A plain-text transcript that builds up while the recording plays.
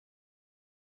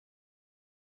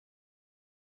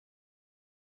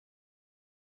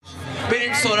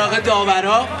بریم سراغ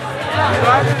داورا.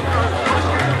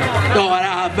 داور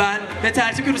اول به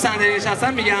ترتیبی که رو صندلی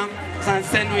نشستن میگم مثلا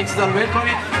سن و این چیزا رو ول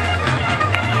کنید.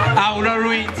 اهورا رو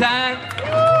این تن.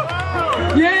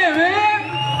 Yeah man!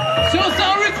 Show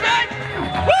some respect!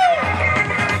 Woo!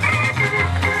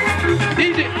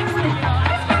 DJ!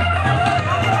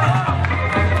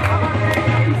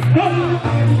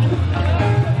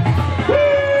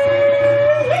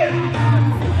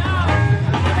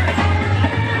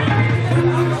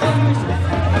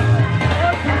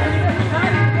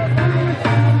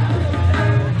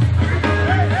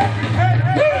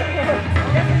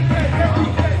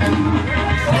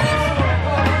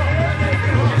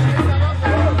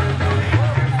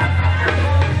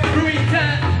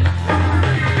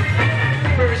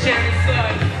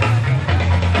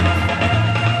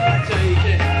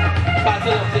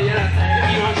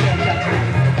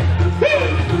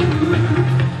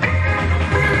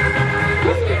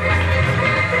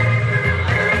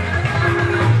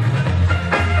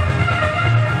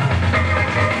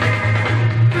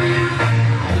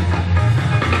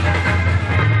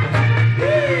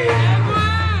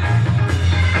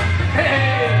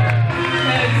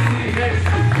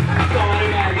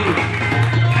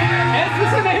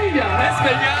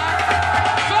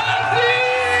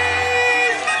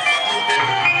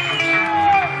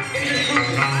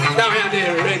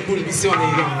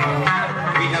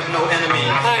 We have no enemy.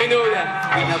 I know that.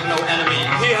 We have no enemy.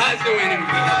 He has no enemy.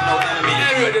 We have no enemy.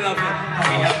 Everybody love him.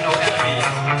 We have no enemy.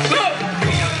 Go!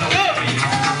 We have no enemy.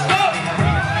 Go!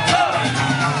 Go!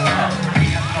 We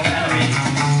have no enemy. We have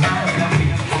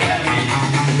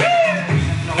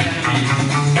no enemy.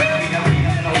 We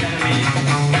have no enemy. We have no enemy.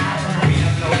 We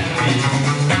have no enemy.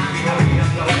 We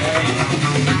have no enemy.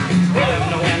 We have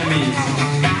no enemies.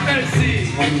 Merci.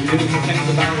 One beautiful thing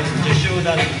about it, to show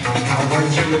that our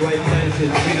words are in the right places.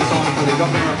 Sing a song for the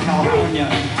governor of California.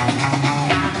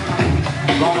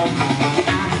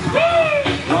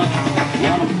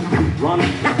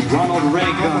 Ronald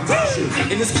Reagan.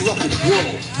 In this corrupted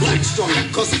world, black strong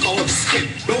cause the color of skin.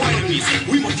 No enemies,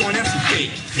 we must join every day.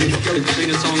 Sing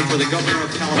a song for the governor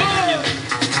of California.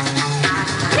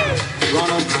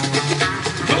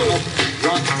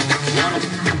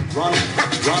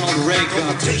 Ronald Reagan.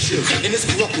 In this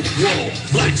corrupted world,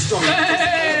 black strong.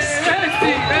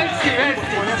 Merci, merci,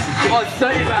 merci. Oh,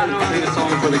 sorry, man. Sing a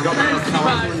song for the governor of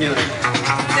California.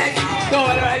 Go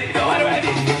already, go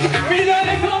already.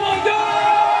 Finale Commando!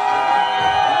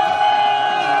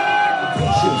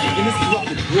 In this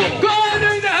corrupted world, Commando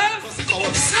in the house! cause the color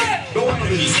of skin. No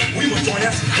enemies, we must join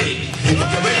every day. Get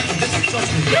ready for this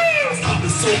judgment. Stop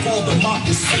this so-called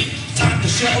democracy. Time to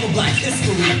share all the black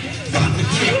history. God the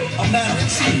king, a man of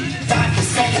truth. Died for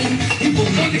something he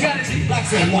believes.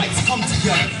 Blacks and whites come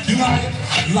together, united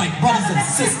like brothers and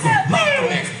sisters.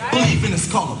 Malcolm X, believe in his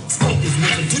color. Spoke his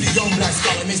wisdom to the young black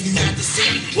scholar. Makes me mad to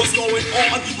see what's going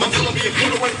on. My color being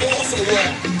put away for also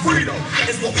wrong. Freedom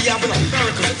is what we have in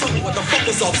America. So tell me what the fuck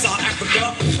is up, South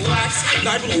Africa? Blacks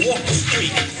not able to walk the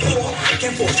street. Poor,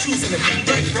 can't afford shoes in the feet.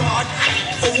 Thank God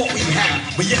for what we have.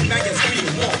 But yet man gets greedy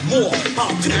and want more.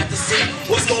 I'm mad to see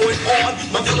what's going on.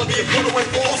 My color being put away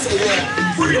for also wrong.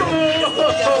 Freedom is what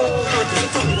we have in America. So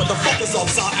tell me what the fuck is up,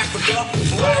 South Africa?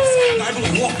 Blacks not able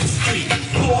to walk the street.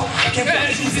 Poor, can't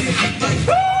afford shoes in the feet. Thank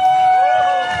God.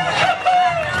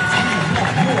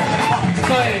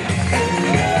 Soheil.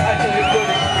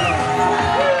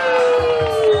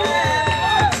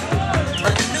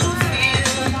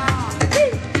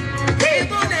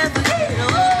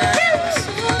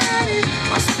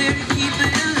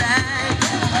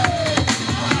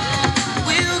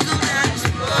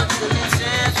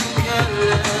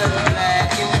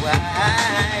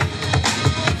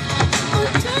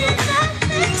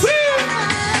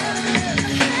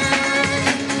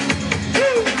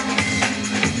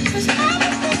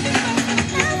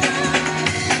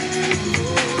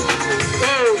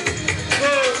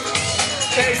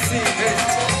 Actually, it's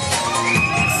good.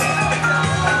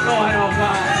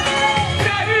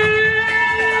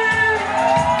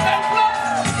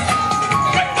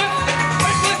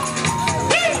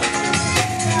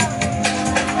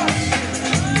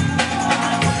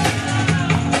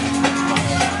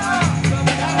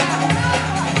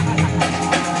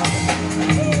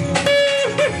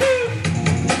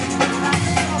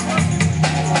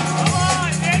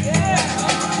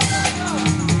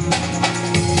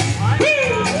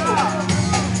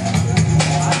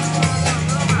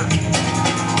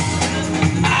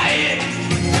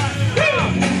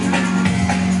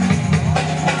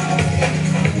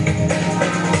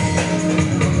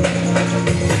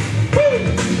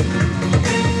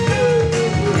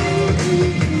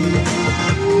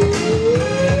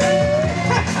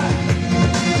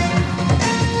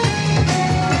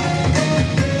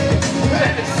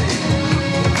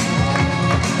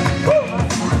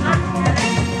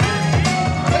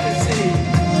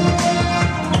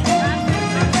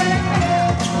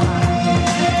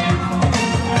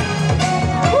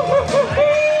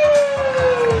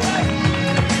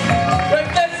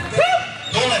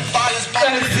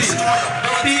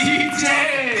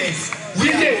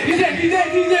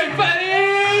 DJ,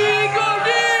 Farid,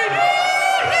 Gordon!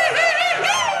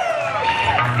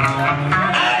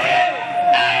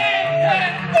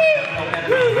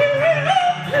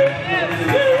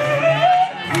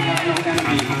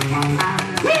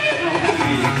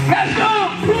 Let's go!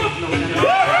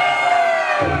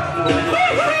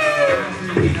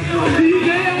 DJ,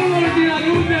 uno tira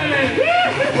número.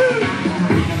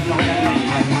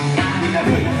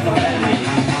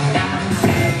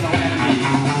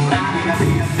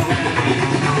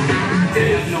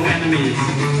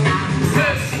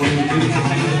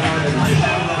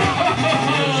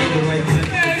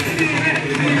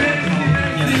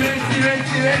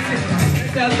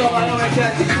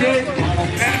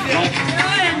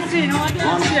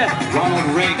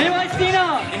 Ronald Reagan.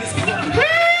 Sina!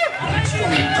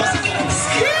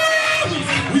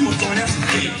 We were going out some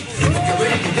big. Get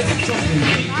ready to get the jumping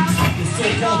big. The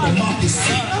so-called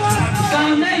democracy.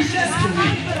 Foundation!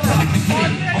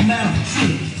 A man of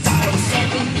truth. Tired of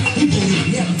something? We believe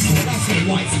never till blacks and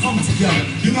whites come together.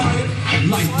 United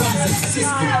like brothers and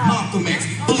sisters. Malcolm X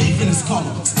believe in his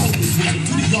color. Spoke his wisdom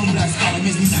to the young black scholar.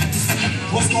 Makes me sad to see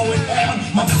what's going on.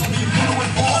 My family is running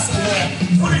with balls of war.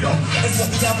 Freedom is what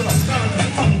we have in America.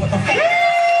 Tell me what the fuck.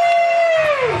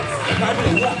 And I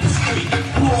really walk the street.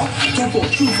 War, don't go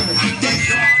through from the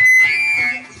deep.